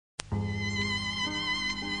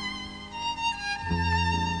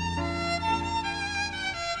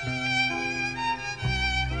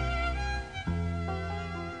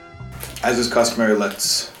As is customary,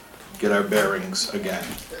 let's get our bearings again.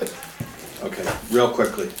 Okay, real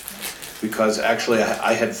quickly, because actually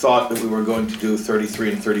I had thought that we were going to do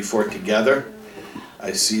 33 and 34 together.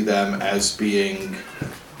 I see them as being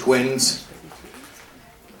twins.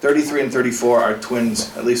 33 and 34 are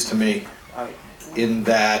twins, at least to me, in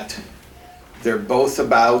that they're both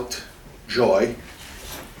about joy,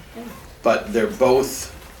 but they're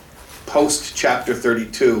both post chapter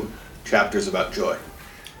 32 chapters about joy.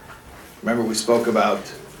 Remember, we spoke about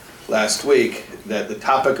last week that the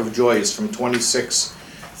topic of joy is from 26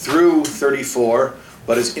 through 34,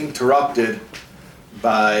 but is interrupted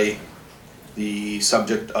by the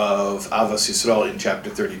subject of Avas Yisrael in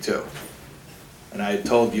chapter 32. And I had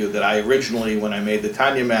told you that I originally, when I made the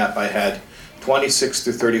Tanya map, I had 26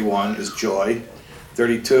 through 31 is joy,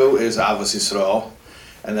 32 is Avas Yisrael,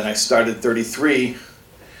 and then I started 33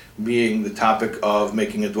 being the topic of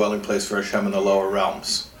making a dwelling place for Hashem in the lower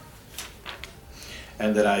realms.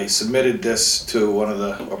 And that I submitted this to one of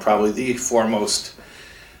the, or probably the foremost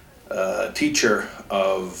teacher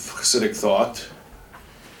of Hasidic thought.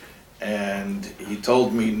 And he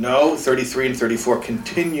told me, no, 33 and 34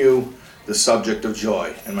 continue the subject of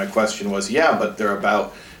joy. And my question was, yeah, but they're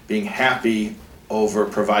about being happy over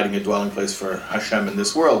providing a dwelling place for Hashem in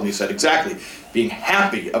this world. And he said, exactly, being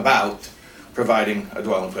happy about providing a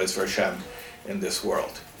dwelling place for Hashem in this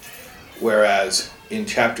world. Whereas in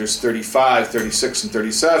chapters 35, 36, and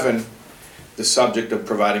 37, the subject of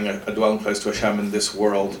providing a dwelling place to Hashem in this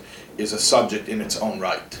world is a subject in its own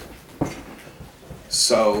right.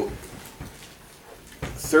 So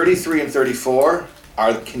 33 and 34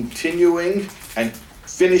 are continuing and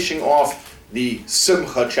finishing off the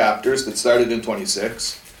Simcha chapters that started in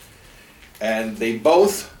 26. And they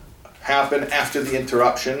both happen after the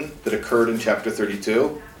interruption that occurred in chapter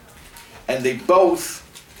 32. And they both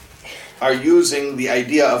are using the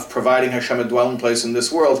idea of providing Hashem a dwelling place in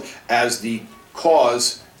this world as the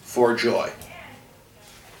cause for joy.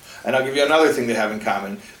 And I'll give you another thing they have in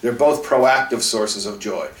common. They're both proactive sources of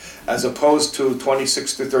joy. As opposed to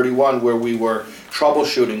 26 to 31, where we were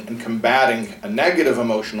troubleshooting and combating a negative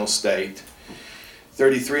emotional state,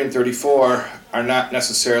 33 and 34 are not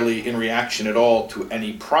necessarily in reaction at all to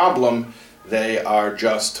any problem. They are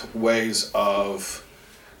just ways of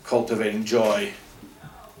cultivating joy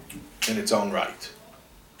in its own right.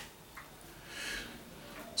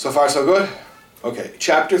 So far, so good? Okay,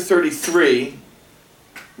 chapter 33,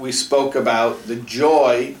 we spoke about the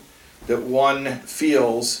joy that one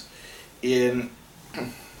feels in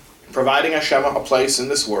providing Hashem a place in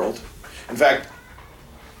this world. In fact,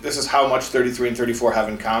 this is how much 33 and 34 have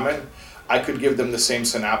in common. I could give them the same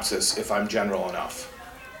synopsis if I'm general enough.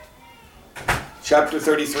 Chapter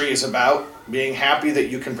 33 is about being happy that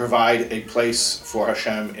you can provide a place for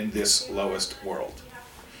Hashem in this lowest world.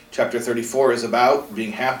 Chapter 34 is about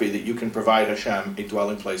being happy that you can provide Hashem a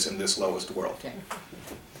dwelling place in this lowest world. Okay.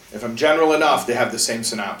 If I'm general enough, they have the same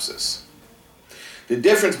synopsis. The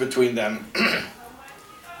difference between them,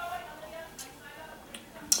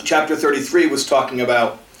 chapter 33 was talking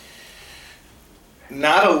about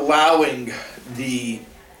not allowing the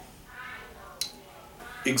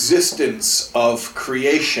existence of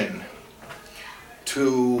creation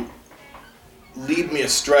to lead me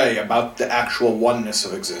astray about the actual oneness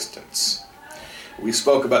of existence. We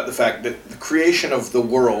spoke about the fact that the creation of the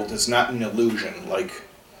world is not an illusion, like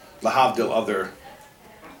lahavdil other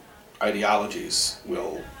ideologies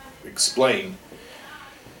will explain.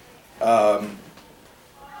 The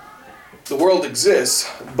world exists,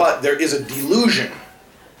 but there is a delusion.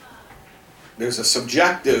 There's a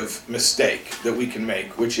subjective mistake that we can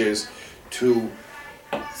make, which is to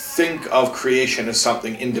think of creation as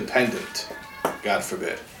something independent, God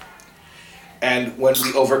forbid. And when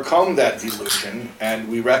we overcome that delusion and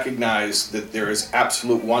we recognize that there is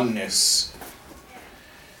absolute oneness,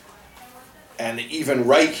 and even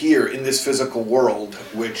right here in this physical world,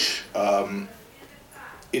 which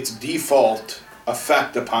its default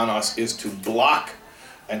effect upon us is to block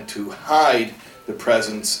and to hide the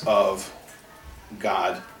presence of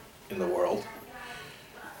God in the world.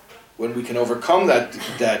 When we can overcome that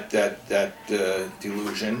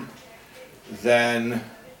delusion, then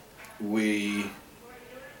we,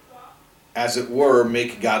 as it were,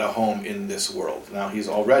 make God a home in this world. Now, He's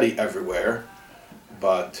already everywhere,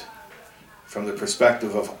 but from the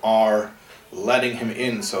perspective of our letting Him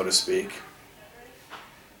in, so to speak,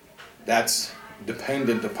 that's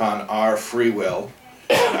dependent upon our free will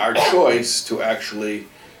and our choice to actually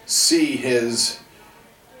see His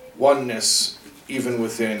oneness even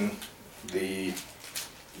within the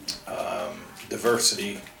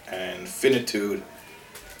diversity and finitude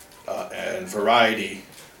and variety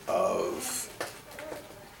of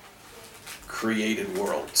created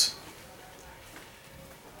worlds.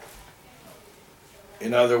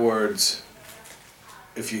 In other words,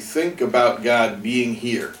 if you think about God being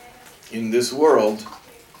here in this world,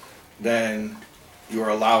 then you are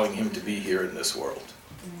allowing him to be here in this world.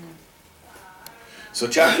 So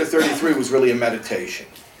chapter 33 was really a meditation.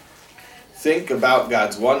 Think about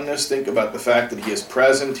God's oneness. Think about the fact that he is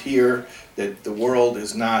present here, that the world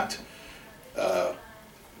is not, the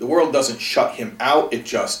world doesn't shut him out, it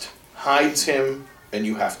just hides him, and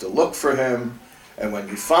you have to look for him. And when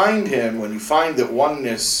you find him, when you find that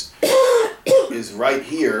oneness is right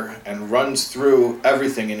here and runs through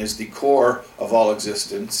everything and is the core of all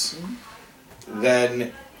existence,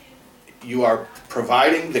 then you are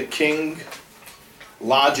providing the king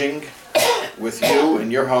lodging with you in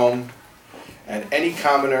your home, and any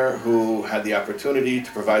commoner who had the opportunity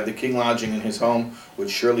to provide the king lodging in his home would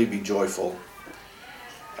surely be joyful.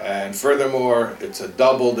 And furthermore, it's a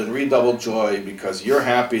doubled and redoubled joy because you're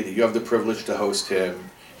happy that you have the privilege to host him.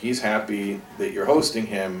 He's happy that you're hosting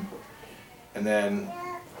him. And then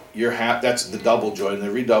you're happy, that's the double joy. And the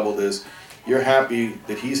redoubled is you're happy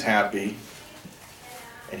that he's happy,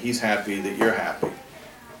 and he's happy that you're happy.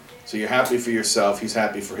 So you're happy for yourself, he's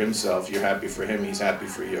happy for himself, you're happy for him, he's happy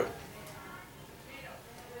for you.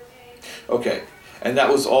 Okay, and that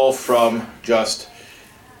was all from just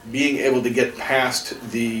being able to get past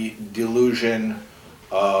the delusion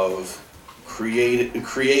of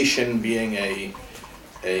creation being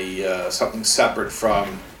a something separate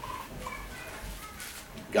from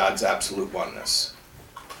God's absolute oneness.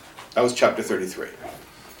 That was chapter 33.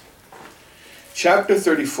 Chapter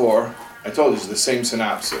 34, I told you, is the same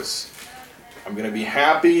synopsis. I'm going to be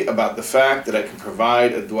happy about the fact that I can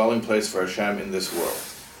provide a dwelling place for Hashem in this world.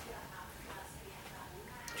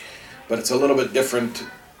 But it's a little bit different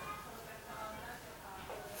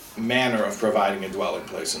manner of providing a dwelling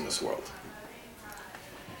place in this world.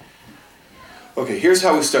 Okay, here's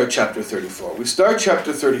how we start chapter 34. We start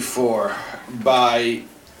chapter 34 by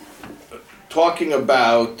talking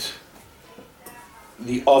about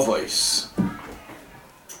the Avos.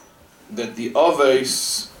 That the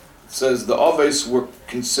Avos, says the Avos were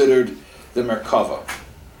considered the Merkava.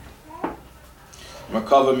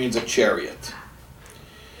 Merkava means a chariot.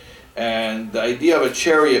 And the idea of a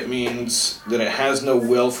chariot means that it has no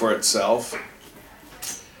will for itself.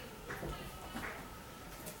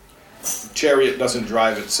 A chariot doesn't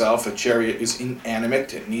drive itself. A chariot is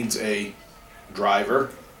inanimate. It needs a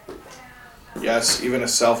driver. Yes, even a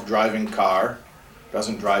self-driving car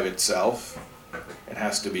doesn't drive itself. It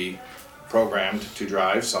has to be programmed to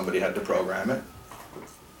drive. Somebody had to program it.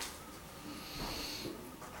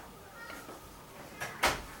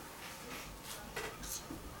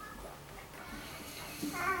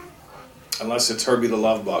 Unless it's Herbie the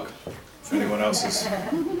Love Bug. If anyone else is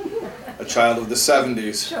a child of the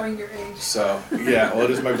 70s. Showing your age. So, yeah, well,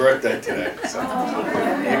 it is my birthday today. So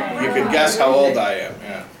you can guess how old I am,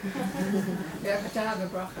 yeah.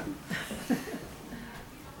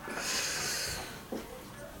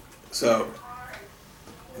 So,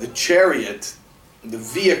 the chariot, the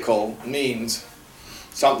vehicle, means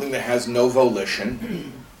something that has no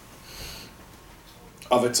volition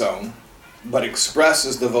of its own, but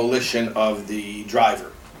expresses the volition of the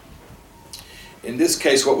driver. In this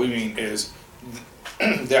case, what we mean is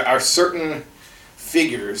there are certain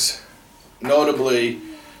figures, notably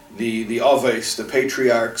the Avos, the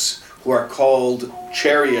patriarchs, who are called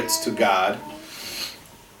chariots to God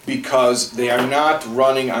because they are not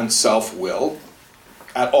running on self-will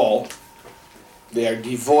at all. They are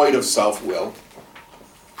devoid of self-will.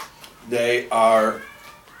 They are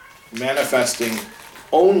manifesting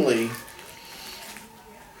only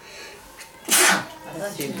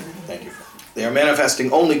Thank you. They are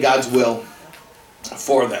manifesting only God's will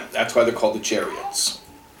for them. That's why they're called the chariots.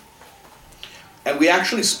 And we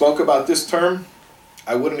actually spoke about this term.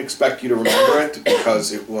 I wouldn't expect you to remember it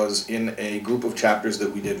because it was in a group of chapters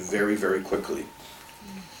that we did very, very quickly.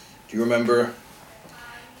 Do you remember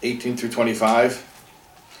 18 through 25?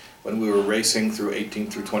 When we were racing through 18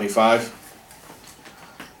 through 25?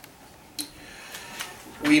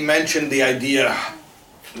 We mentioned the idea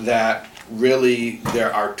that really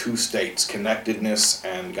there are two states, connectedness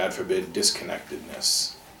and, God forbid,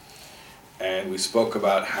 disconnectedness. And we spoke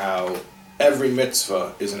about how every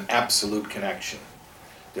mitzvah is an absolute connection.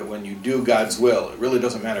 That when you do God's will, it really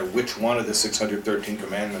doesn't matter which one of the 613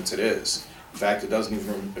 commandments it is. In fact, it doesn't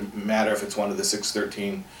even matter if it's one of the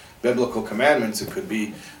 613 biblical commandments. It could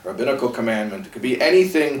be a rabbinical commandment. It could be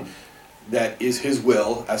anything that is His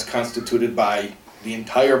will as constituted by the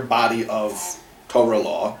entire body of Torah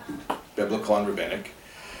law, biblical and rabbinic.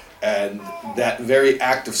 And that very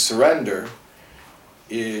act of surrender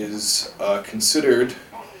is considered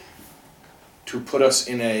to put us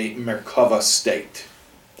in a Merkava state,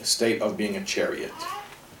 a state of being a chariot.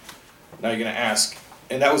 Now you're going to ask,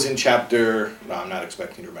 and that was in chapter, no, I'm not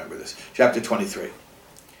expecting to remember this, chapter 23.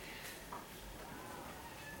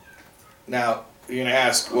 Now, you're going to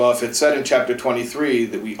ask, well, if it said in chapter 23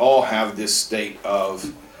 that we all have this state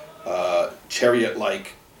of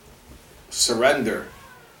chariot-like surrender,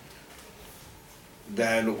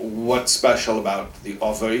 then what's special about the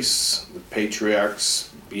Avos, the patriarchs,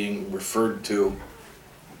 being referred to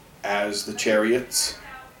as the chariots?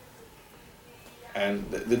 And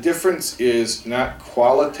the difference is not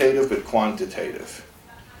qualitative but quantitative.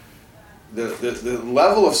 The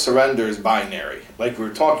level of surrender is binary, like we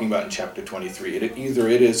were talking about in chapter 23. Either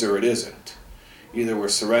it is or it isn't. Either we're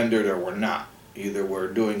surrendered or we're not. Either we're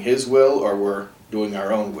doing His will or we're doing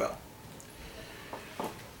our own will.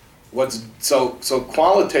 So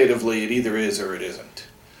qualitatively it either is or it isn't.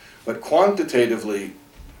 But quantitatively,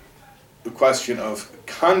 the question of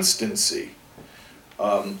constancy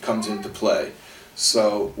comes into play.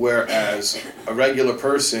 So whereas a regular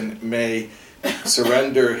person may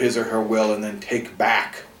surrender his or her will and then take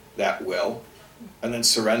back that will and then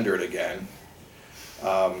surrender it again,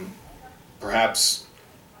 perhaps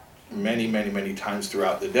many times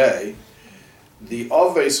throughout the day, the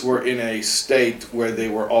Avos were in a state where they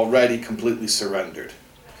were already completely surrendered.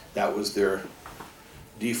 That was their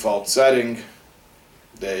default setting.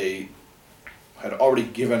 They had already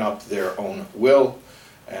given up their own will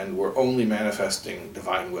and were only manifesting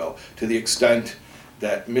divine will, to the extent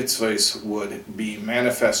that mitzvahs would be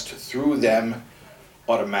manifest through them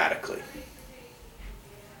automatically.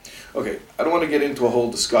 Okay, I don't want to get into a whole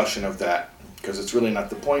discussion of that, because it's really not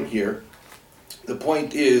the point here. The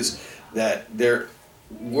point is that there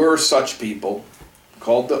were such people,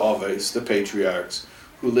 called the Avos, the patriarchs,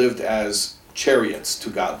 who lived as chariots to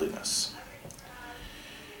godliness.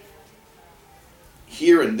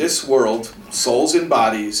 Here in this world, souls and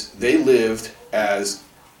bodies, they lived as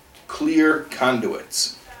clear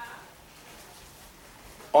conduits,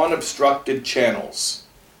 unobstructed channels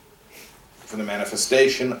for the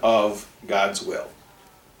manifestation of God's will.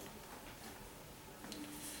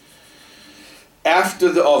 After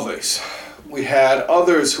the Avos, we had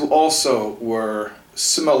others who also were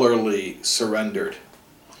similarly surrendered.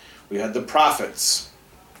 We had the prophets.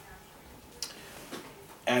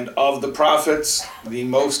 And of the prophets, the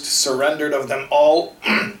most surrendered of them all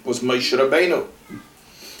was Moshe Rabbeinu.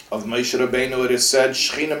 Of Moshe Rabbeinu it is said,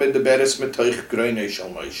 Shechina medaberes metoich groinei shel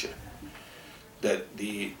Moshe, that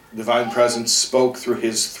the divine presence spoke through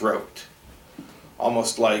his throat.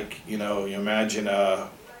 Almost like, you imagine a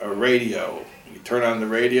radio. You turn on the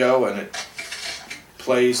radio and it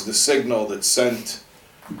plays the signal that's sent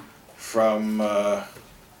from,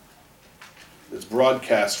 it's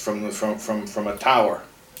broadcast from a tower.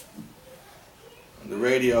 And the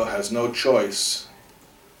radio has no choice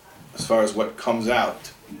as far as what comes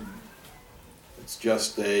out. It's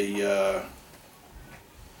just a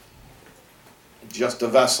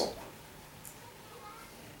vessel.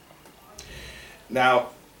 Now,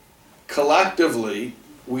 collectively,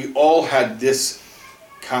 we all had this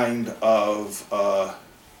kind of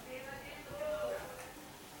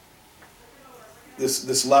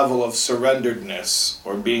this level of surrenderedness,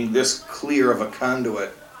 or being this clear of a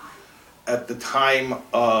conduit at the time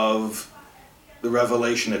of the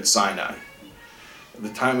revelation at Sinai, at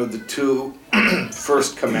the time of the two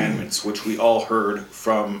first commandments, which we all heard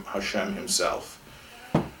from Hashem himself.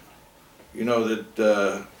 You know that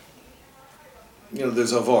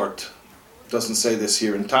there's a vort. It doesn't say this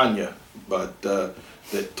here in Tanya, but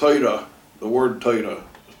that Torah, the word Torah,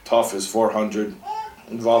 Tov is 400,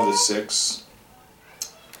 Vav is 6.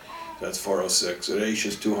 That's 406. Reish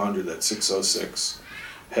is 200, that's 606.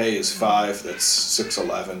 Hey is 5, that's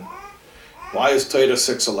 611. Why is Torah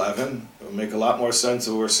 611? It would make a lot more sense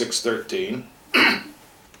if it were 613.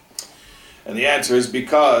 And the answer is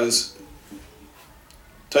because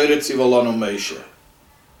Torah tzivolanu Moshe.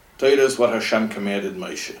 Torah is what Hashem commanded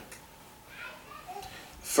Moshe.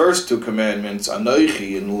 First two commandments,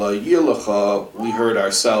 Anochi and La Yilacha, we heard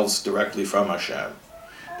ourselves directly from Hashem.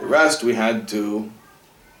 The rest we had to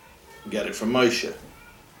get it from Moshe.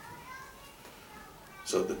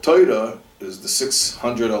 So the Torah is the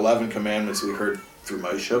 611 commandments we heard through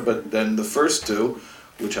Moshe, but then the first two,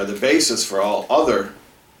 which are the basis for all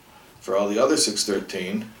the other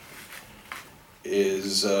 613,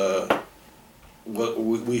 is what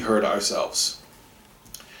we heard ourselves.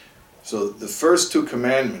 So the first two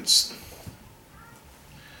commandments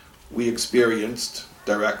we experienced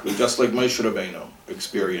directly, just like Moshe Rabbeinu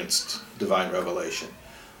experienced divine revelation.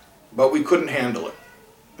 But we couldn't handle it.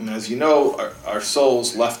 And as you know, our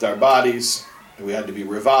souls left our bodies, and we had to be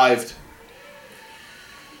revived.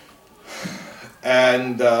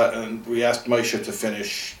 And we asked Moshe to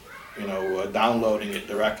finish, downloading it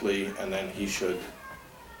directly, and then he should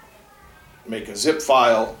make a zip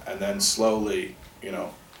file, and then slowly,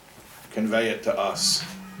 convey it to us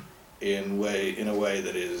in a way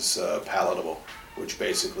that is palatable, which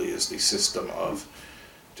basically is the system of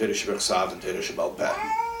Torah Shebechsav and Torah Shebal Peh.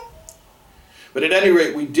 But at any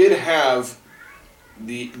rate, we did have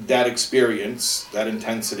that experience, that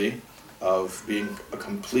intensity of being a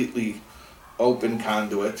completely open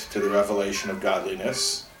conduit to the revelation of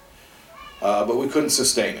godliness, but we couldn't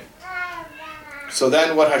sustain it. So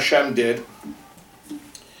then what Hashem did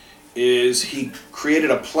is he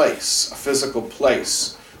created a place, a physical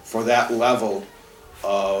place, for that level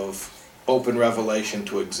of open revelation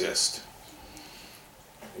to exist.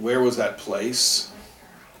 Where was that place?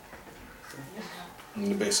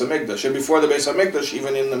 In the Beis HaMikdash. And before the Beis HaMikdash,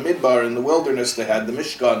 even in the Midbar, in the wilderness, they had the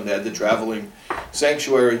Mishkan, they had the traveling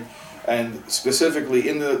sanctuary, and specifically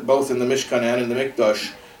both in the Mishkan and in the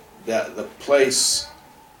Mikdash, that the place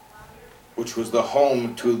which was the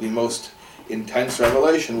home to the most intense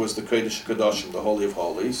revelation was the Kodesh HaKadoshim, the Holy of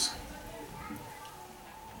Holies.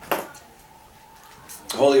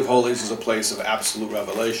 The Holy of Holies is a place of absolute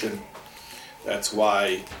revelation. That's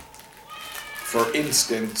why, for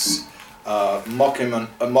instance,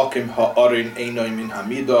 Mokim ha'arin einoi min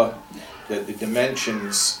hamida, that the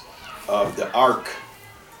dimensions of the ark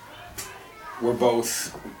were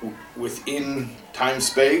both within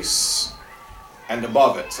time-space and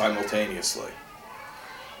above it simultaneously.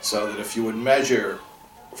 So that if you would measure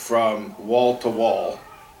from wall to wall,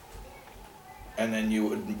 and then you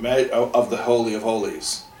would of the Holy of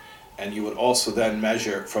Holies, and you would also then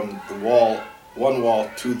measure from the one wall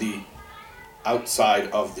to the outside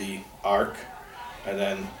of the ark, and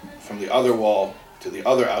then from the other wall to the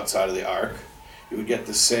other outside of the ark, you would get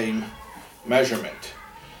the same measurement,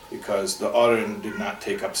 because the Aron did not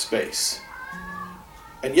take up space.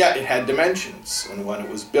 And yet it had dimensions. And when it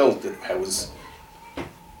was built, it was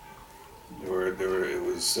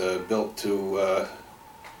built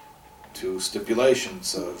to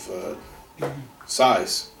stipulations of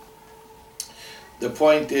size. The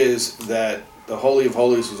point is that the Holy of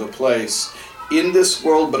Holies was a place in this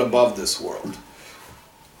world, but above this world.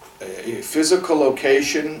 A physical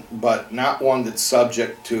location, but not one that's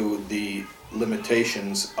subject to the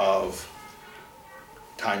limitations of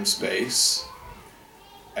time-space,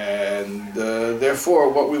 and therefore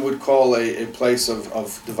what we would call a place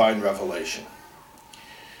of divine revelation.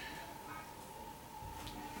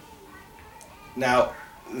 Now,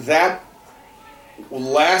 that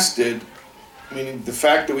lasted, meaning the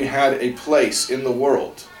fact that we had a place in the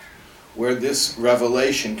world where this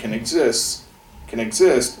revelation can exist,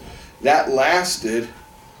 that lasted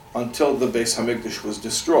until the Beis HaMikdash was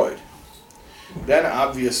destroyed. Then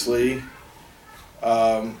obviously,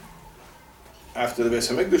 after the Beis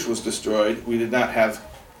HaMikdash was destroyed, we did not have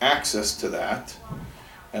access to that,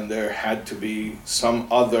 and there had to be some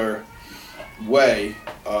other way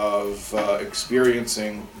of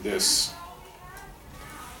experiencing this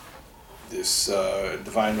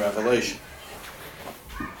divine revelation.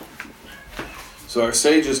 So our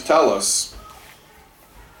sages tell us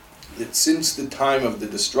that since the time of the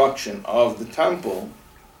destruction of the temple,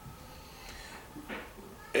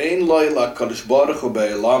 Ein loy la Kadosh Baruch Hu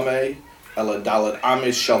be'elamei ela daled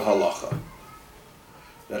amis shel halacha,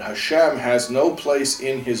 that Hashem has no place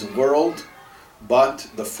in His world but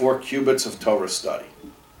the 4 cubits of Torah study.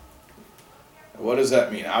 What does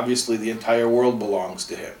that mean? Obviously, the entire world belongs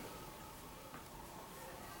to Him.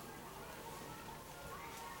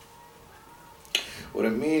 What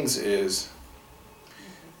it means is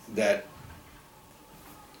that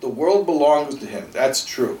the world belongs to Him. That's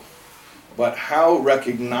true. But how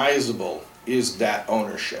recognizable is that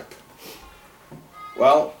ownership?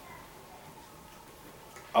 Well,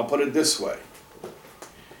 I'll put it this way.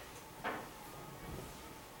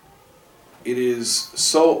 It is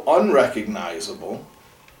so unrecognizable,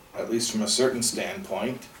 at least from a certain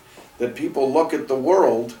standpoint, that people look at the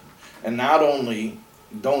world and not only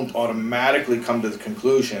don't automatically come to the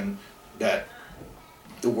conclusion that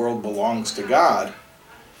the world belongs to God,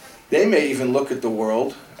 they may even look at the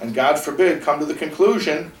world and, God forbid, come to the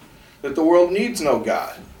conclusion that the world needs no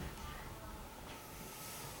God.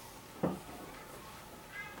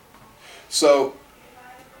 So,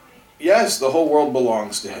 yes, the whole world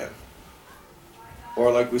belongs to Him.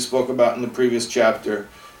 Or like we spoke about in the previous chapter,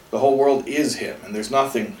 the whole world is Him, and there's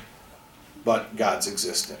nothing but God's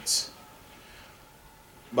existence.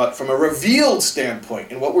 But from a revealed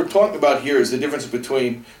standpoint, and what we're talking about here is the difference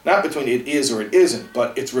between, not between it is or it isn't,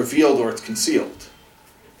 but it's revealed or it's concealed.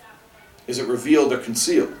 Is it revealed or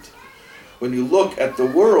concealed? When you look at the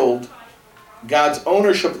world, God's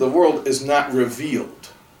ownership of the world is not revealed.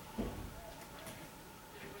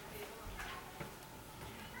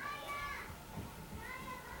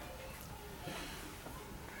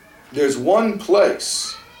 There's one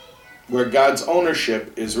place where God's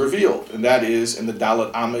ownership is revealed, and that is in the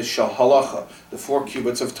Dalet Amos Shel Halacha, the 4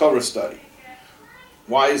 cubits of Torah study.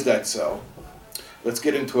 Why is that so? Let's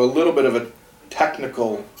get into a little bit of a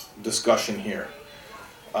technical discussion here.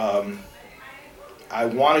 I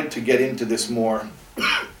wanted to get into this more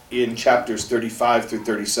in chapters 35 through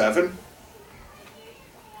 37,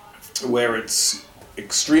 where it's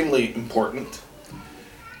extremely important.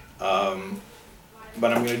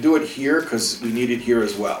 But I'm going to do it here because we need it here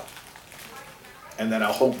as well. And then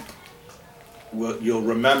I hope you'll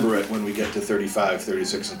remember it when we get to 35,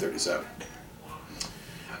 36, and 37.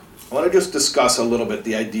 I want to just discuss a little bit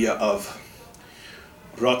the idea of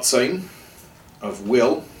Rotzain, of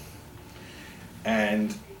will,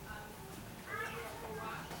 and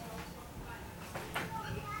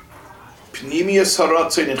Pnimius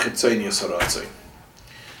HaRotzain and Chitzonius HaRotzain.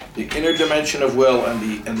 The inner dimension of will and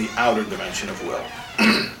the outer dimension of will.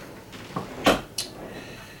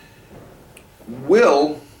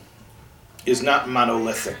 Will is not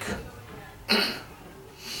monolithic.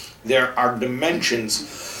 There are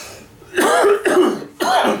dimensions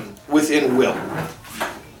within will.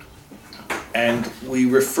 And we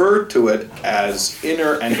refer to it as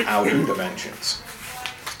inner and outer dimensions.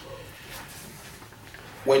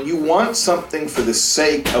 When you want something for the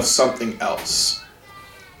sake of something else,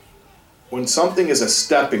 when something is a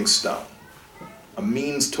stepping stone, a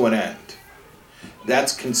means to an end,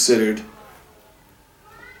 that's considered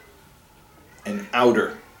an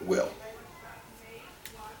outer will.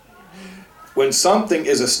 When something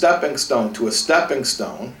is a stepping stone to a stepping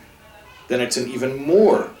stone, then it's an even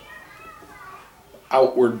more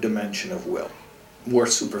outward dimension of will, more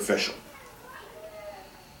superficial.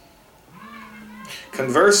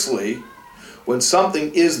 Conversely, when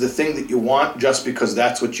something is the thing that you want just because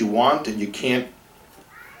that's what you want and you can't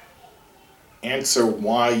answer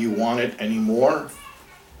why you want it anymore,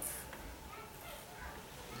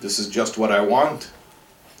 this is just what I want,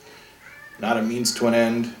 not a means to an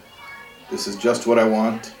end, this is just what I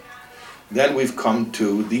want, then we've come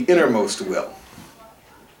to the innermost will.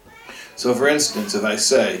 So for instance, if I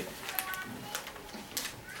say,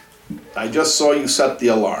 I just saw you set the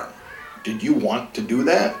alarm, did you want to do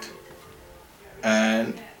that?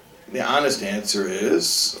 And the honest answer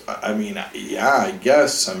is, yeah, I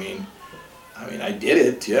guess. I did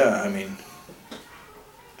it, yeah. I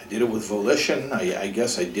did it with volition. I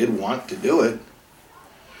guess I did want to do it.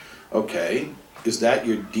 Okay, is that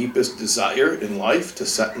your deepest desire in life, to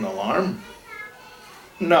set an alarm?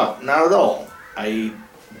 No, not at all. I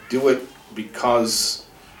do it because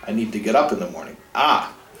I need to get up in the morning.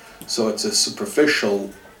 So it's a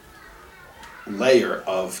superficial layer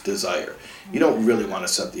of desire. You don't really want to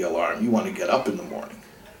set the alarm. You want to get up in the morning.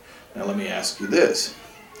 Now let me ask you this.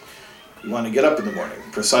 You want to get up in the morning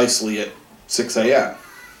precisely at 6 a.m.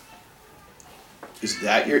 Is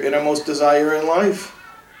that your innermost desire in life?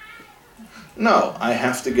 No, I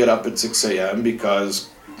have to get up at 6 a.m. because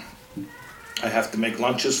I have to make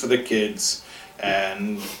lunches for the kids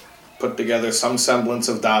and put together some semblance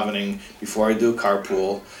of davening before I do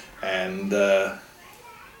carpool, and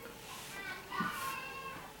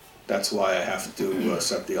that's why I have to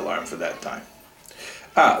set the alarm for that time.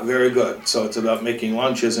 Very good. So it's about making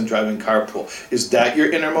lunches and driving carpool. Is that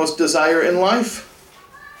your innermost desire in life?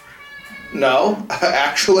 No.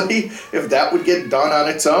 Actually, if that would get done on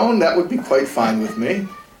its own, that would be quite fine with me.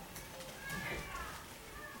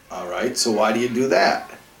 All right, so why do you do that?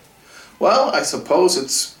 Well, I suppose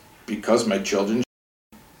it's because my children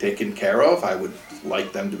should be taken care of. I would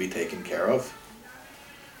like them to be taken care of.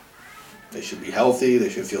 They should be healthy, they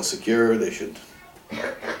should feel secure, they should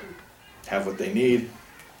have what they need.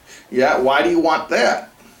 Yeah, why do you want that?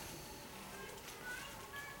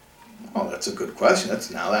 Oh, that's a good question.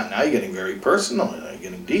 Now you're getting very personal, you're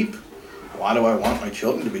getting deep. Why do I want my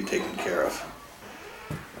children to be taken care of?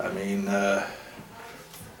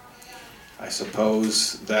 I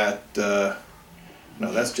suppose that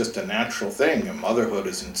that's just a natural thing. And motherhood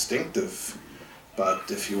is instinctive. But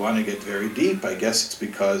if you want to get very deep, I guess it's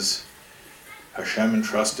because Hashem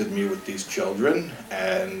entrusted me with these children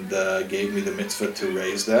and gave me the mitzvah to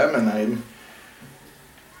raise them, and I'm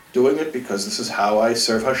doing it because this is how I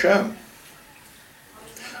serve Hashem.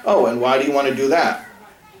 Oh, and why do you want to do that?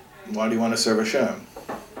 Why do you want to serve Hashem?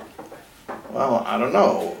 Well, I don't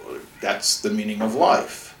know. That's the meaning of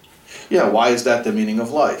life. Yeah, why is that the meaning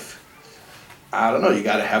of life? I don't know. You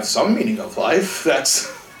got to have some meaning of life.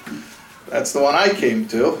 That's the one I came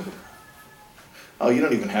to. Oh, you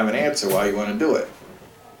don't even have an answer why you want to do it.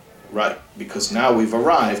 Right, because now we've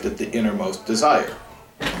arrived at the innermost desire.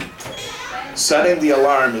 Setting the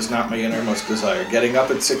alarm is not my innermost desire. Getting up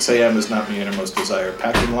at 6 a.m. is not my innermost desire.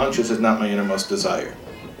 Packing lunches is not my innermost desire.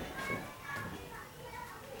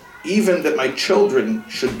 Even that my children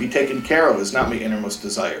should be taken care of is not my innermost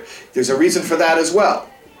desire. There's a reason for that as well.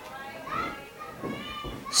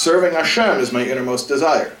 Serving Hashem is my innermost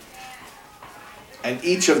desire. And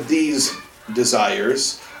each of these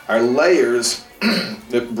desires are layers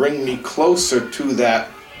that bring me closer to that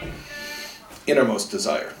innermost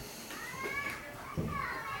desire.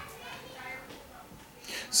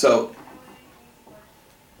 So,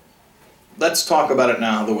 let's talk about it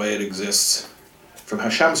now the way it exists from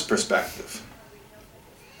Hashem's perspective.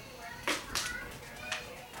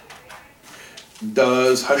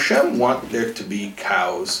 Does Hashem want there to be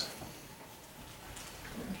cows?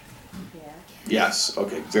 Yes,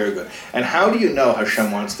 okay, very good. And how do you know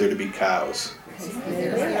Hashem wants there to be cows?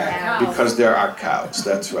 Because there are cows,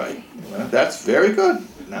 that's right. Well, that's very good.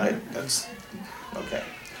 Now, that's okay.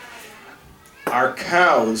 Are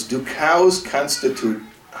cows, do cows constitute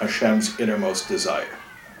Hashem's innermost desire?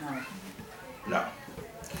 No.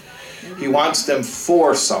 He wants them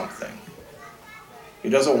for something. He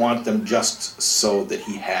doesn't want them just so that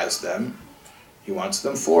he has them. He wants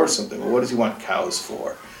them for something. Well, what does he want cows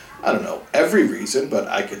for? I don't know every reason, but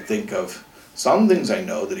I could think of some things I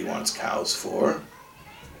know that he wants cows for.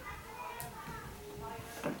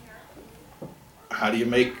 How do you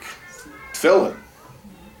make tefillin?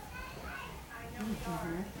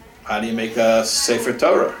 How do you make a Sefer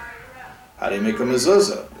Torah? How do you make a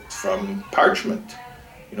mezuzah? It's from parchment.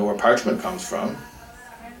 You know where parchment comes from?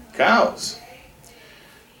 Cows.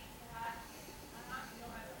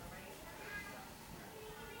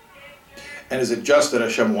 And is it just that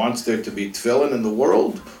Hashem wants there to be tefillin in the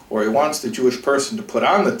world, or he wants the Jewish person to put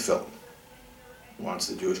on the tefillin? He wants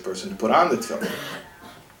the Jewish person to put on the tefillin.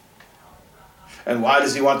 And why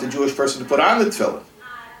does he want the Jewish person to put on the tefillin?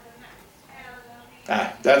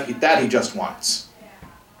 That he just wants.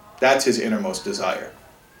 That's his innermost desire.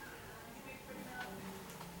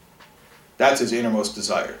 That's his innermost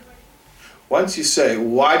desire. Once you say,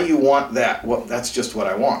 why do you want that? Well, that's just what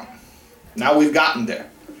I want. Now we've gotten there.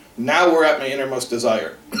 Now we're at my innermost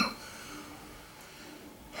desire.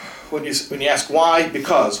 When you ask why,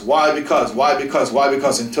 because, why, because, why, because, why,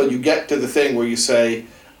 because, until you get to the thing where you say,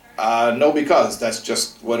 no, because, that's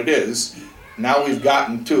just what it is. Now we've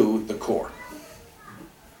gotten to the core.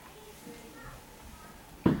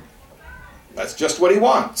 That's just what he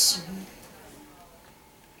wants.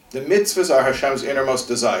 The mitzvahs are Hashem's innermost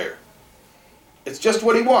desire. It's just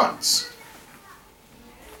what he wants.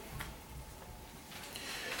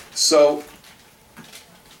 So,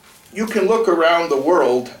 you can look around the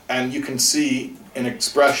world and you can see an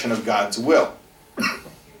expression of God's will.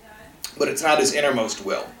 But it's not his innermost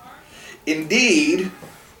will. Indeed,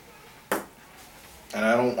 and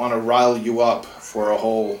I don't want to rile you up for a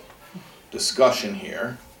whole discussion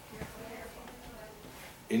here,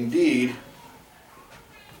 indeed,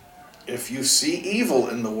 if you see evil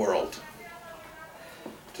in the world,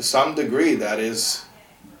 to some degree that is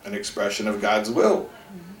an expression of God's will.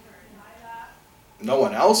 No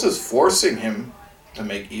one else is forcing him to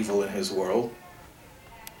make evil in his world.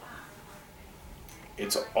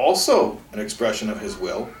 It's also an expression of his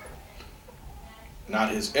will,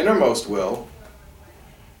 not his innermost will.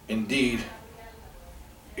 Indeed,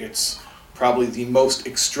 it's probably the most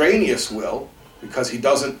extraneous will, because he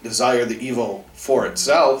doesn't desire the evil for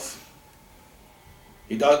itself.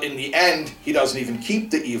 In the end, he doesn't even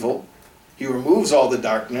keep the evil. He removes all the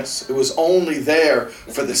darkness. It was only there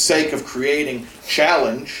for the sake of creating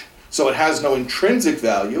challenge, so it has no intrinsic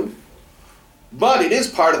value. But it is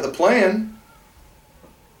part of the plan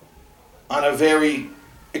on a very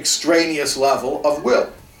extraneous level of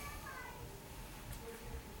will.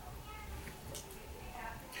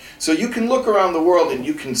 So you can look around the world and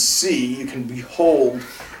you can see, you can behold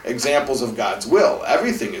examples of God's will.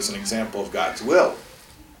 Everything is an example of God's will.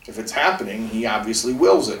 If it's happening, he obviously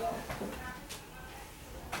wills it.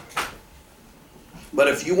 But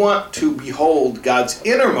if you want to behold God's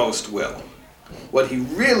innermost will, what he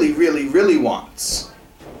really, really, really wants,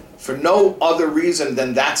 for no other reason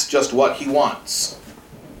than that's just what he wants,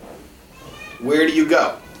 where do you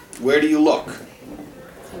go? Where do you look?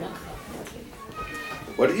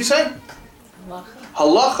 What did you say?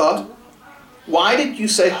 Halacha. Why did you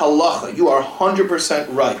say halacha? You are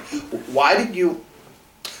 100% right. Why did you?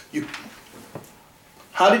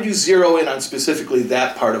 How did you zero in on specifically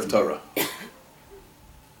that part of Torah?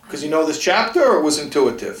 Because you know this chapter, or it was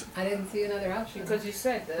intuitive? I didn't see another option. Because you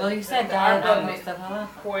said that. Well, you said the that Arba most of halacha.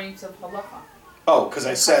 points of halacha. Oh, because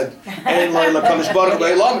I said, "Ein Laila Kadosh Baruch Hu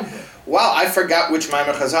B'Olam." Wow, I forgot which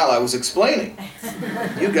Maimer Chazal I was explaining.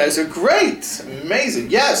 You guys are great, amazing.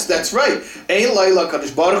 Yes, that's right. Ein Laila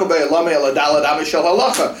Kadosh Baruch Hu B'Olam Ela Dalad Ame Shel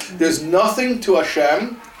Halacha. There's nothing to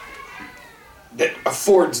Hashem that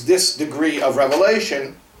affords this degree of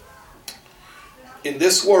revelation in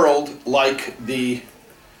this world like the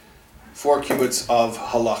 4 cubits of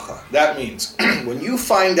halacha. That means when you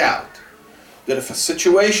find out that if a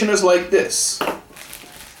situation is like this,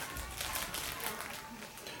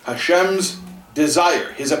 Hashem's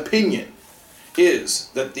desire, his opinion,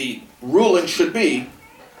 is that the ruling should be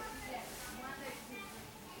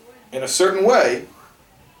in a certain way,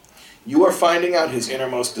 you are finding out his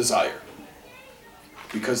innermost desire.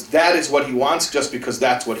 Because that is what he wants, just because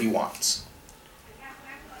that's what he wants.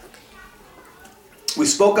 We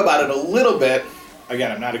spoke about it a little bit.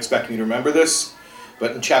 Again, I'm not expecting you to remember this,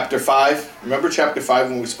 but in chapter 5, remember chapter 5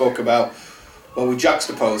 when we spoke about, well, we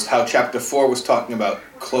juxtaposed how chapter 4 was talking about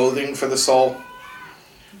clothing for the soul,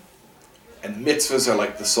 and mitzvahs are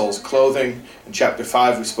like the soul's clothing. In chapter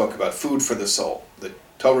 5, we spoke about food for the soul. The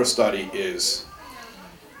Torah study is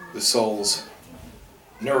the soul's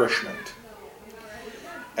nourishment.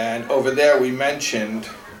 And over there we mentioned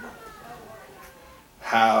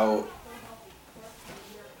how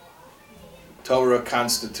Torah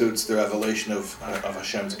constitutes the revelation of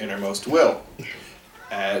Hashem's innermost will.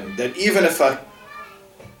 And that even if a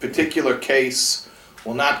particular case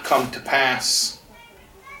will not come to pass,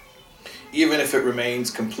 even if it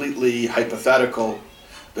remains completely hypothetical,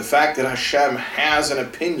 the fact that Hashem has an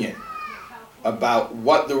opinion about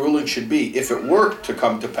what the ruling should be, if it were to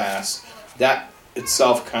come to pass, that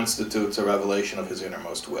itself constitutes a revelation of his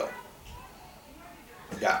innermost will.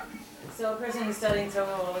 Yeah. So a person who's studying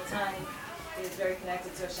Torah all the time is very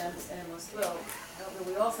connected to Hashem's innermost will. However,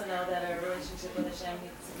 we also know that our relationship with Hashem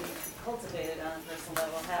needs to be cultivated on a personal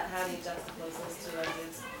level. How do you juxtapose those two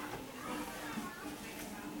ideas?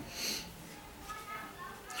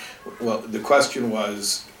 Well, the question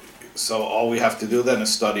was, so all we have to do then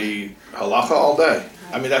is study halacha all day?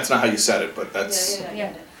 I mean, that's not how you said it, but that's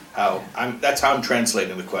Yeah. that's how I'm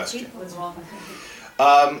translating the question. What's wrong?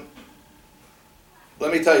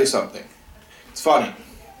 Let me tell you something. It's funny.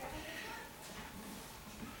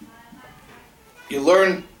 You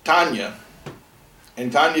learn Tanya,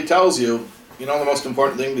 and Tanya tells you, the most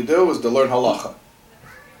important thing to do is to learn halacha.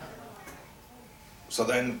 So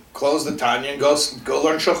then close the Tanya and go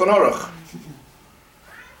learn Shulchan Aruch.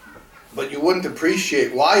 But you wouldn't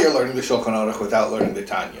appreciate why you're learning the Shulchan Aruch without learning the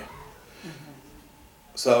Tanya.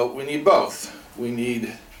 So we need both. We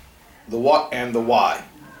need the what and the why.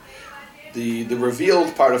 The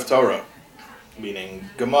revealed part of Torah, meaning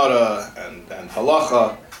Gemara and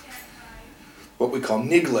Halacha, what we call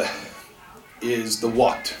Nigle, is the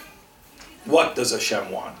what. What does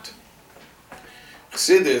Hashem want?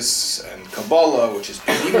 Chassidus and Kabbalah, which is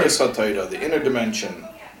Pnimius HaTorah, the inner dimension,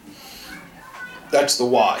 that's the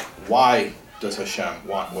why. Why does Hashem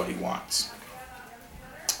want what he wants?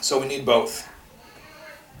 So we need both.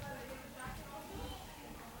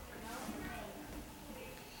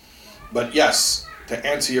 But yes, to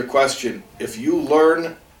answer your question, if you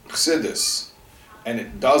learn Chassidus and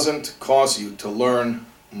it doesn't cause you to learn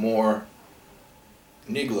more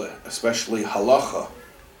Nigle, especially Halacha,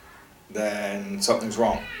 then something's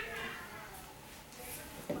wrong.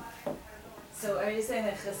 So are you saying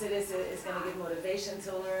that Chassidus is going to give motivation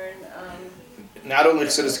to learn? Not only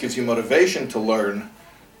Chassidus gives you motivation to learn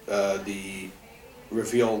the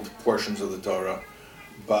revealed portions of the Torah,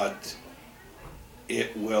 but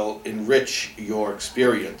it will enrich your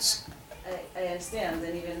experience. I understand,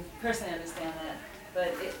 and even personally understand that.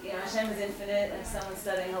 But Hashem is infinite, and if someone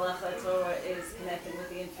studying Halacha Torah is connected with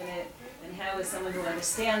the infinite, then how is someone who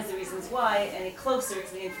understands the reasons why any closer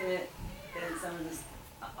to the infinite than someone who's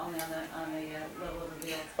only on the level of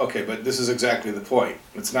revealed? Okay, but this is exactly the point.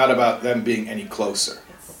 It's not about them being any closer.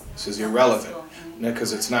 This is irrelevant,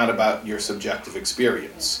 because it's not about your subjective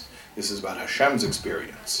experience. This is about Hashem's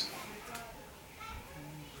experience.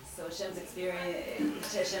 So Hashem's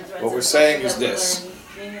experience, Hashem's what we're saying is this.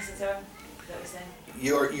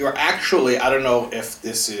 You're actually, I don't know if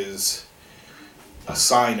this is a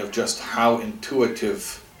sign of just how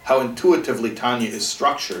intuitively Tanya is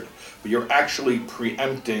structured, but you're actually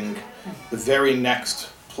preempting the very next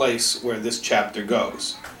place where this chapter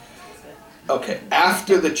goes. Okay,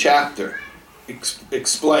 after the chapter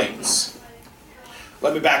explains,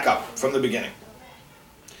 let me back up from the beginning.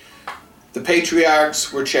 The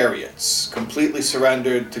patriarchs were chariots, completely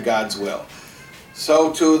surrendered to God's will.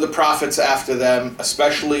 So too the prophets after them,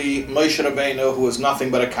 especially Moshe Rabbeinu, who was nothing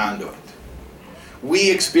but a conduit.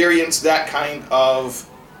 We experienced that kind of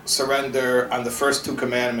surrender on the first 2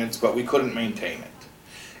 commandments, but we couldn't maintain it.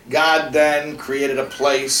 God then created a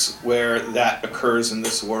place where that occurs in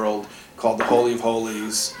this world, called the Holy of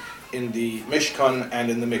Holies, in the Mishkan and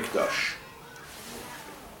in the Mikdash.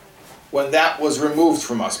 When that was removed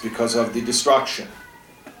from us because of the destruction,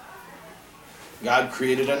 God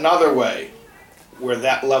created another way where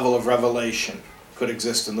that level of revelation could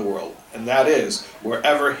exist in the world. And that is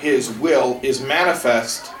wherever His will is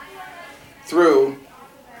manifest through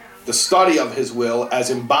the study of His will as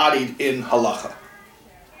embodied in halacha.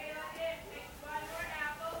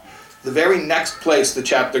 The very next place the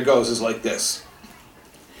chapter goes is like this.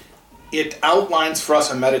 It outlines for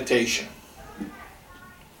us a meditation.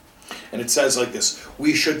 And it says like this.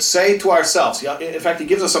 We should say to ourselves, in fact, he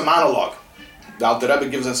gives us a monologue. The Alter Rebbe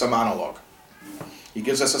gives us a monologue. He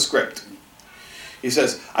gives us a script. He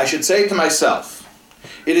says, I should say to myself,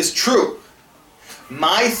 it is true,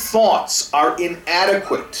 my thoughts are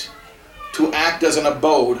inadequate to act as an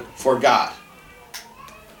abode for God.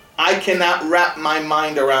 I cannot wrap my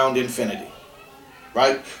mind around infinity.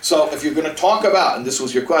 Right? So if you're going to talk about, and this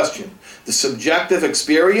was your question, the subjective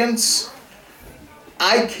experience,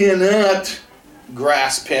 I cannot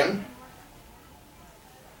grasp Him.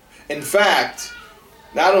 In fact,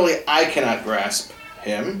 not only I cannot grasp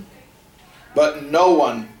Him, but no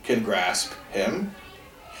one can grasp Him.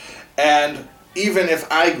 And even if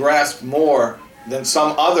I grasp more than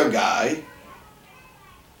some other guy,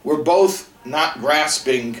 we're both not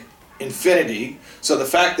grasping infinity. So the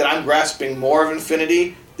fact that I'm grasping more of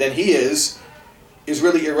infinity than he is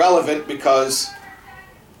really irrelevant, because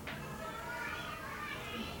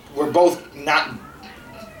we're both not,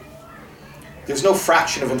 there's no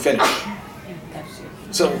fraction of infinity.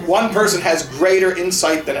 So one person has greater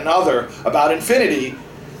insight than another about infinity.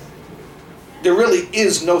 There really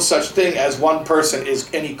is no such thing as one person is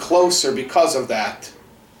any closer because of that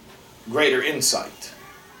greater insight.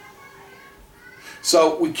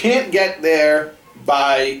 So we can't get there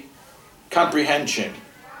by comprehension,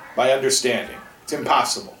 by understanding. It's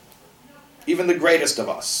impossible. Even the greatest of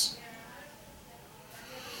us.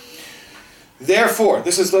 Therefore,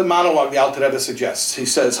 this is the monologue the Alter Rebbe suggests. He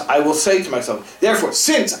says, I will say to myself, therefore,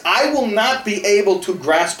 since I will not be able to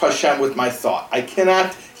grasp Hashem with my thought, I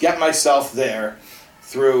cannot get myself there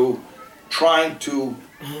through trying to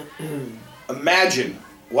imagine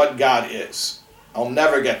what God is. I'll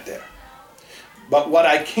never get there. But what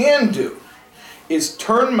I can do is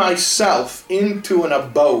turn myself into an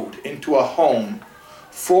abode, into a home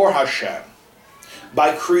for Hashem,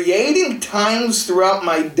 by creating times throughout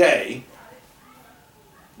my day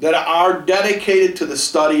that are dedicated to the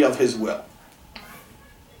study of His will.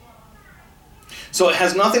 So it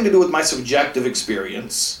has nothing to do with my subjective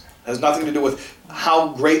experience. It has nothing to do with how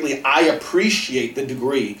greatly I appreciate the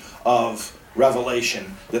degree of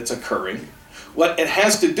revelation that's occurring. What it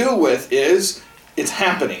has to do with is, it's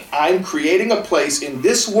happening. I'm creating a place in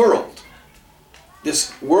this world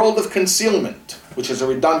of concealment, which is a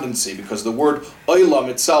redundancy, because the word olam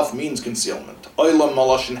itself means concealment. Olam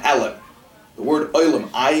maloshin helem. The word olam,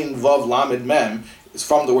 ayin vav lamed mem, is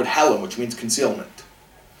from the word helem, which means concealment.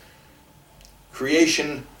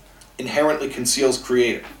 Creation inherently conceals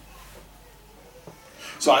creator.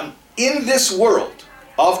 So I'm in this world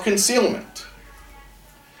of concealment.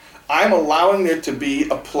 I'm allowing there to be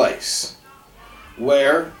a place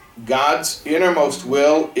where God's innermost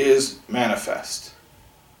will is manifest.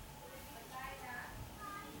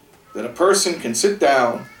 That a person can sit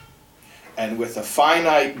down and with a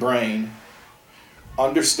finite brain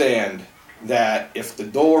understand that if the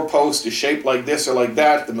doorpost is shaped like this or like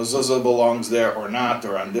that, the mezuzah belongs there or not,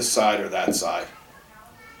 or on this side or that side,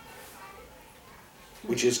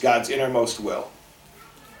 which is God's innermost will.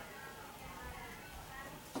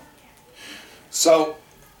 So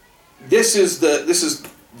this is the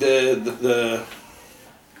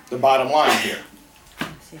bottom line here.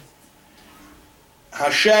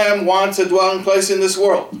 Hashem wants a dwelling place in this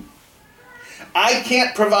world. I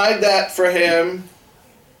can't provide that for Him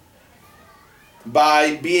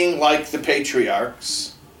by being like the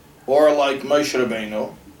patriarchs or like Moshe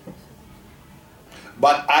Rabbeinu,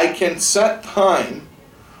 but I can set time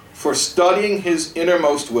for studying His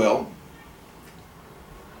innermost will,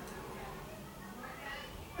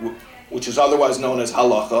 which is otherwise known as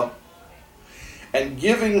halacha, and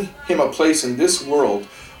giving Him a place in this world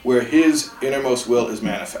where his innermost will is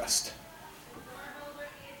manifest.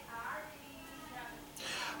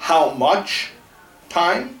 How much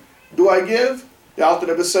time do I give? The Alter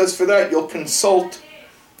Rebbe says for that you'll consult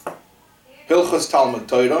Hilchos Talmud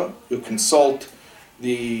Torah, you'll consult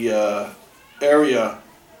the area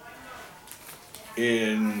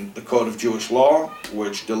in the Code of Jewish Law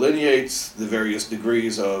which delineates the various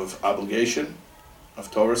degrees of obligation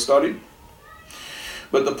of Torah study.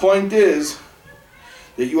 But the point is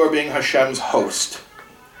that you are being Hashem's host.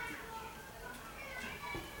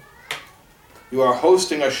 You are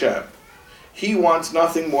hosting Hashem. He wants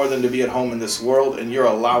nothing more than to be at home in this world, and you're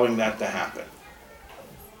allowing that to happen.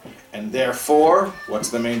 And therefore, what's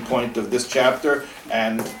the main point of this chapter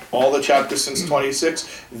and all the chapters since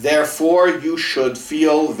 26? Therefore, you should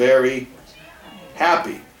feel very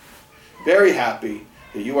happy that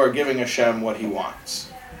you are giving Hashem what he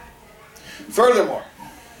wants. Furthermore,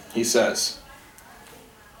 he says,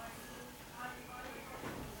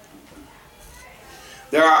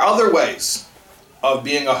 there are other ways of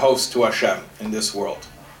being a host to Hashem in this world.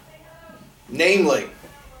 Namely,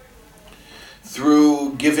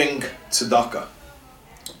 through giving tzedakah.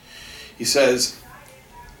 He says,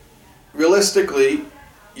 realistically,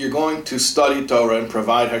 you're going to study Torah and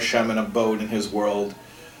provide Hashem an abode in his world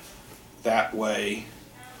that way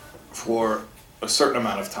for a certain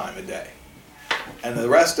amount of time a day. And the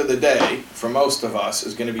rest of the day, for most of us,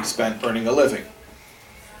 is going to be spent earning a living.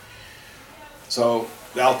 So,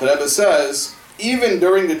 the Alter Rebbe says, even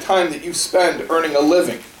during the time that you spend earning a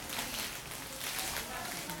living,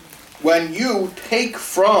 when you take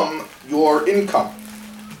from your income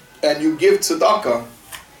and you give tzedakah,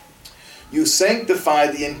 you sanctify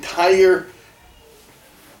the entire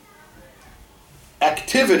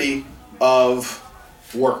activity of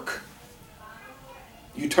work.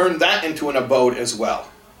 You turn that into an abode as well.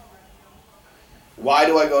 Why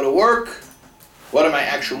do I go to work? What am I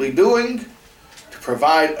actually doing? To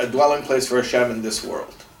provide a dwelling place for Hashem in this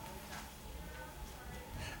world.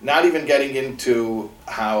 Not even getting into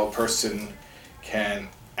how a person can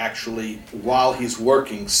actually, while he's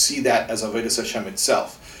working, see that as Avodas Hashem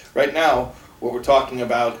itself. Right now, what we're talking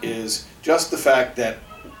about is just the fact that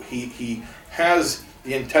he has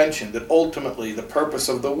the intention that ultimately the purpose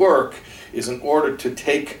of the work is in order to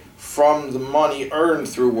take from the money earned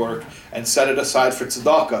through work and set it aside for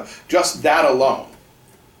tzedakah. Just that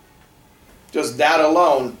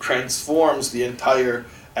alone transforms the entire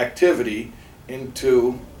activity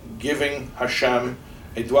into giving Hashem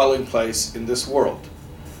a dwelling place in this world.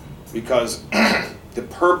 Because the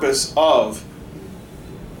purpose of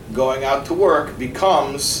going out to work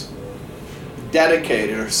becomes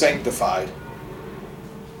dedicated or sanctified,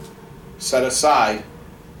 set aside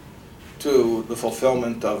to the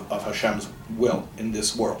fulfillment of Hashem's will in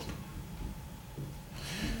this world.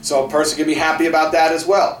 So a person can be happy about that as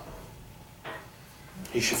well.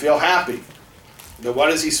 He should feel happy. That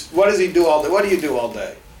what does he do all day? What do you do all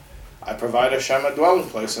day? I provide Hashem a dwelling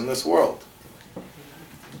place in this world.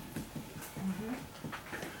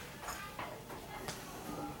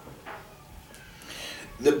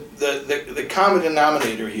 The common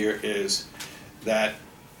denominator here is that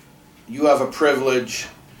you have a privilege.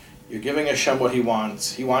 You're giving Hashem what he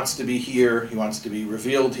wants. He wants to be here. He wants to be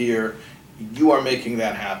revealed here. You are making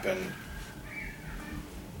that happen.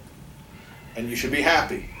 And you should be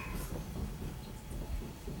happy.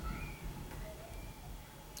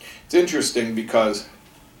 It's interesting because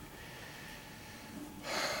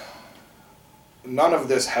none of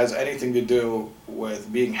this has anything to do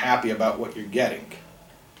with being happy about what you're getting.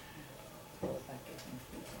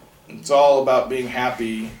 It's all about being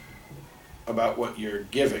happy about what you're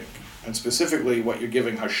giving, and specifically what you're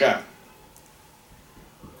giving Hashem.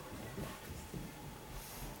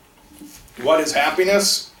 What is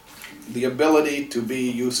happiness? The ability to be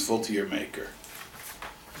useful to your Maker.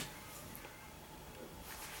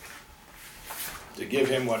 To give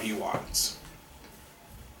him what he wants.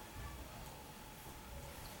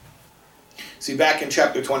 See, back in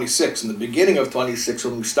chapter 26, in the beginning of 26,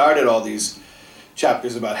 when we started all these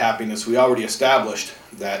chapters about happiness, we already established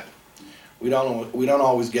that we don't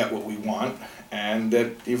always get what we want, and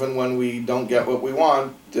that even when we don't get what we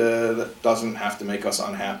want, that doesn't have to make us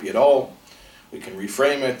unhappy at all. We can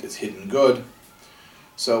reframe it. It's hidden good.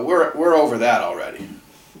 So we're over that already.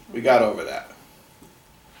 We got over that.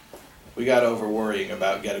 We got over worrying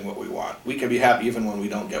about getting what we want. We can be happy even when we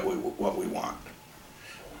don't get what we want.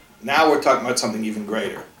 Now we're talking about something even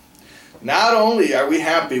greater. Not only are we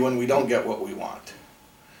happy when we don't get what we want,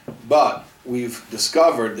 but we've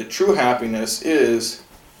discovered that true happiness is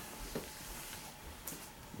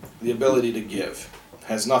the ability to give.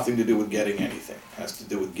 has nothing to do with getting anything. It has to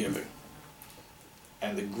do with giving.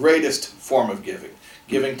 And the greatest form of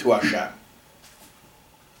giving to Hashem.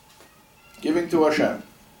 Giving to Hashem.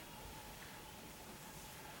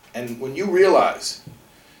 And when you realize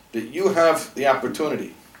that you have the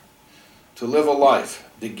opportunity to live a life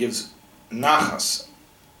that gives nachas,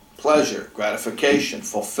 pleasure, gratification,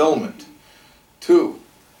 fulfillment to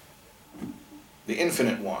the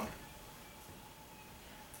Infinite One,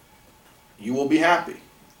 you will be happy.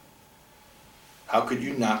 How could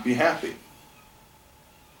you not be happy?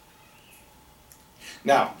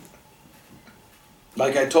 Now,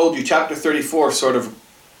 like I told you, chapter 34 sort of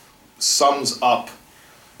sums up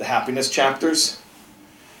the happiness chapters.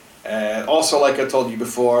 And also, like I told you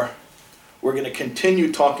before, we're going to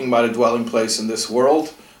continue talking about a dwelling place in this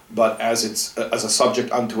world, but as a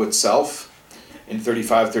subject unto itself in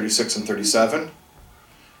 35, 36, and 37.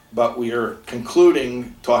 But we are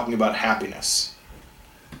concluding talking about happiness.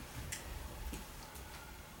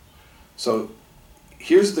 So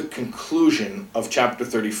here's the conclusion of chapter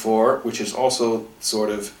 34, which is also sort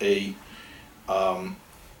of a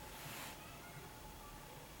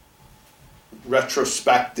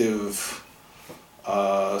retrospective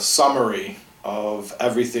summary of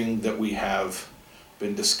everything that we have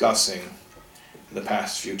been discussing in the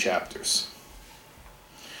past few chapters.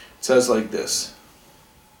 It says like this,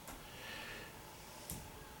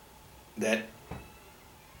 that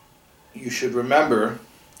you should remember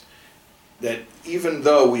that even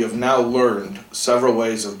though we have now learned several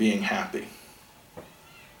ways of being happy,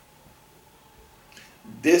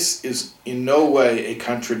 this is in no way a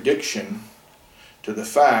contradiction to the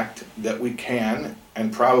fact that we can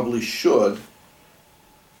and probably should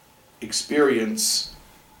experience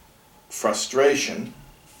frustration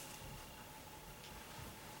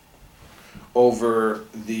over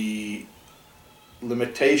the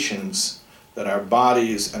limitations that our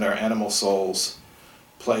bodies and our animal souls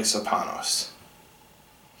place upon us.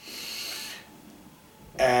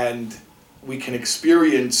 And we can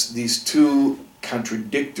experience these two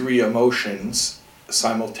contradictory emotions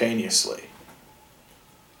simultaneously.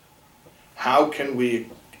 How can we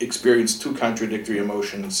experience two contradictory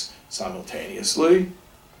emotions simultaneously?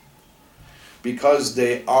 Because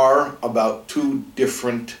they are about two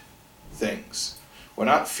different things. We're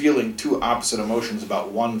not feeling two opposite emotions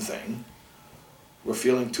about one thing. We're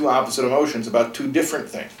feeling two opposite emotions about two different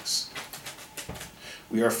things.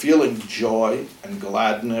 We are feeling joy and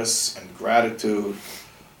gladness and gratitude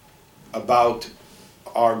about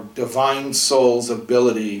our divine soul's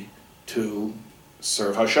ability to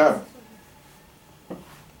serve Hashem.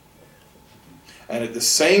 And at the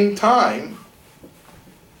same time,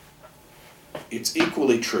 it's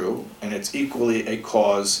equally true, and it's equally a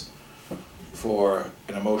cause for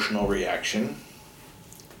an emotional reaction,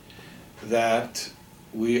 that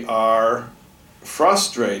we are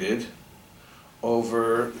frustrated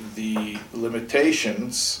over the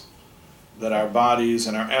limitations that our bodies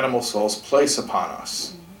and our animal souls place upon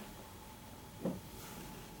us.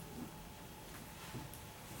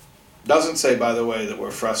 Doesn't say, by the way, that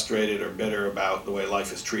we're frustrated or bitter about the way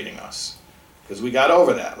life is treating us. Because we got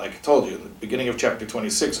over that. Like I told you, in the beginning of chapter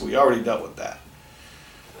 26, we already dealt with that.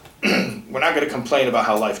 We're not going to complain about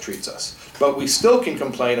how life treats us. But we still can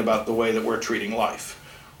complain about the way that we're treating life.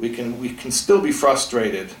 We can still be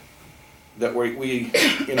frustrated that we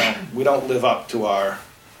don't live up to our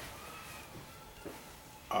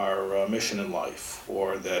mission in life,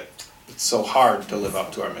 or that it's so hard to live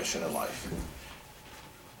up to our mission in life.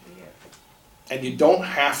 And you don't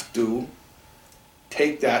have to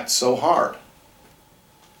take that so hard.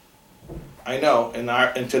 I know, in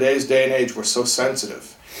today's day and age, we're so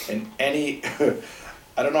sensitive. And I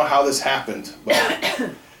don't know how this happened,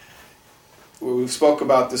 but we spoke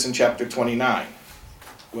about this in chapter 29,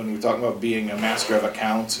 when we were talking about being a master of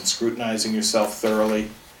accounts and scrutinizing yourself thoroughly,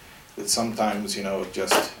 that sometimes,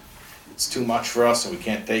 it's too much for us and we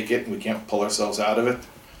can't take it and we can't pull ourselves out of it.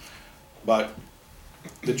 But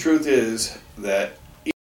the truth is that even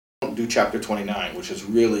if we don't do chapter 29, which is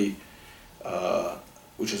really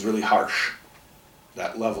harsh,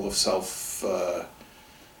 that level of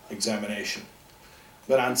self-examination.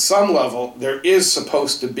 But on some level, there is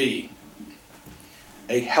supposed to be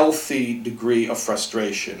a healthy degree of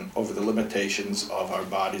frustration over the limitations of our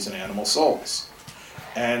bodies and animal souls.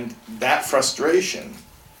 And that frustration,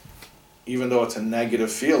 even though it's a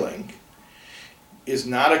negative feeling, is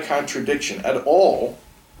not a contradiction at all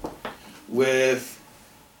with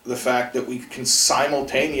the fact that we can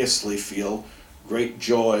simultaneously feel great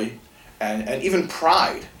joy and even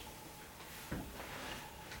pride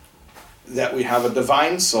that we have a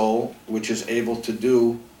divine soul which is able to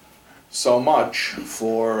do so much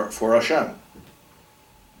for Hashem.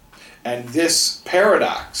 And this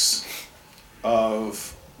paradox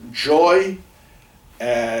of joy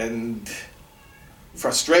and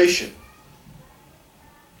frustration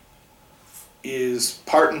is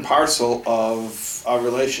part and parcel of our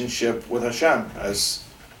relationship with Hashem as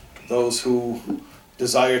those who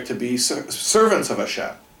desire to be servants of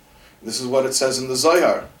Hashem. This is what it says in the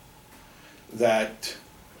Zohar, that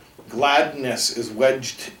gladness is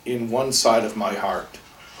wedged in one side of my heart,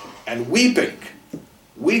 and weeping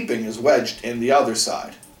is wedged in the other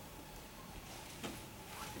side.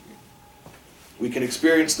 We can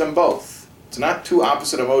experience them both. It's not two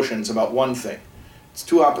opposite emotions about one thing. It's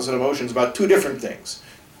two opposite emotions about two different things,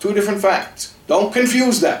 two different facts. Don't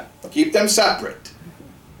confuse them. Keep them separate.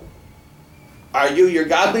 Are you your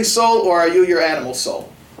godly soul or are you your animal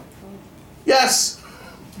soul? Yes.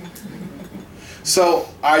 So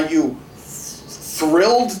are you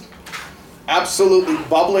thrilled, absolutely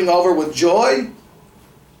bubbling over with joy,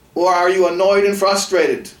 or are you annoyed and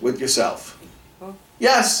frustrated with yourself?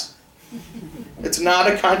 Yes. It's not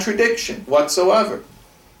a contradiction whatsoever.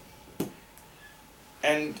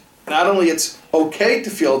 And not only it's okay to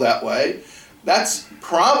feel that way, that's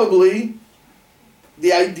probably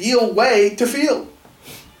the ideal way to feel.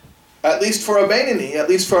 At least for a Beinoni, at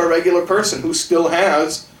least for a regular person who still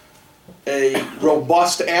has a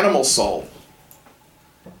robust animal soul.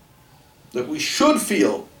 That we should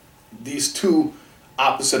feel these two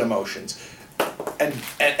opposite emotions. And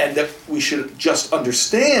that we should just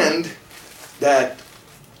understand that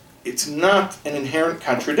it's not an inherent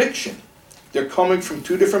contradiction. They're coming from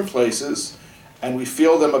two different places, and we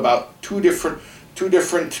feel them about two different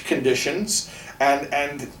conditions.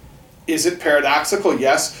 And is it paradoxical?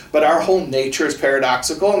 Yes, but our whole nature is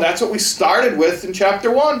paradoxical, and that's what we started with in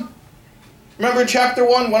chapter 1. Remember in chapter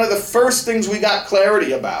 1, one of the first things we got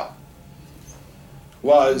clarity about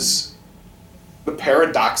was the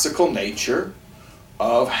paradoxical nature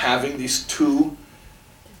of having these two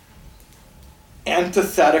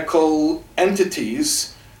antithetical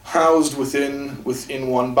entities housed within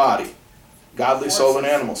one body. Godly soul and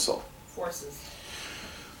animal soul. Forces.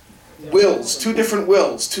 Wills, two different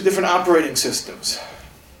operating systems.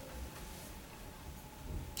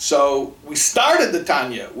 So we started the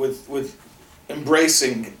Tanya with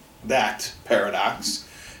embracing that paradox.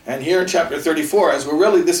 And here in chapter 34, as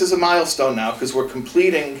this is a milestone now, because we're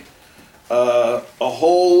completing a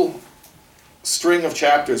whole string of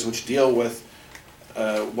chapters which deal with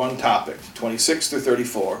one topic, 26 through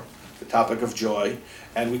 34, the topic of joy.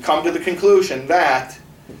 And we come to the conclusion that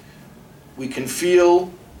we can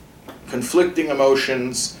feel conflicting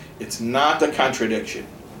emotions. It's not a contradiction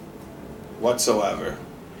whatsoever.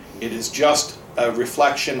 It is just a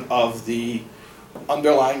reflection of the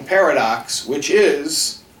underlying paradox, which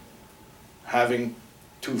is having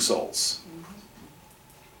two souls.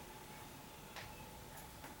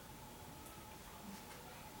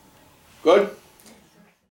 Good?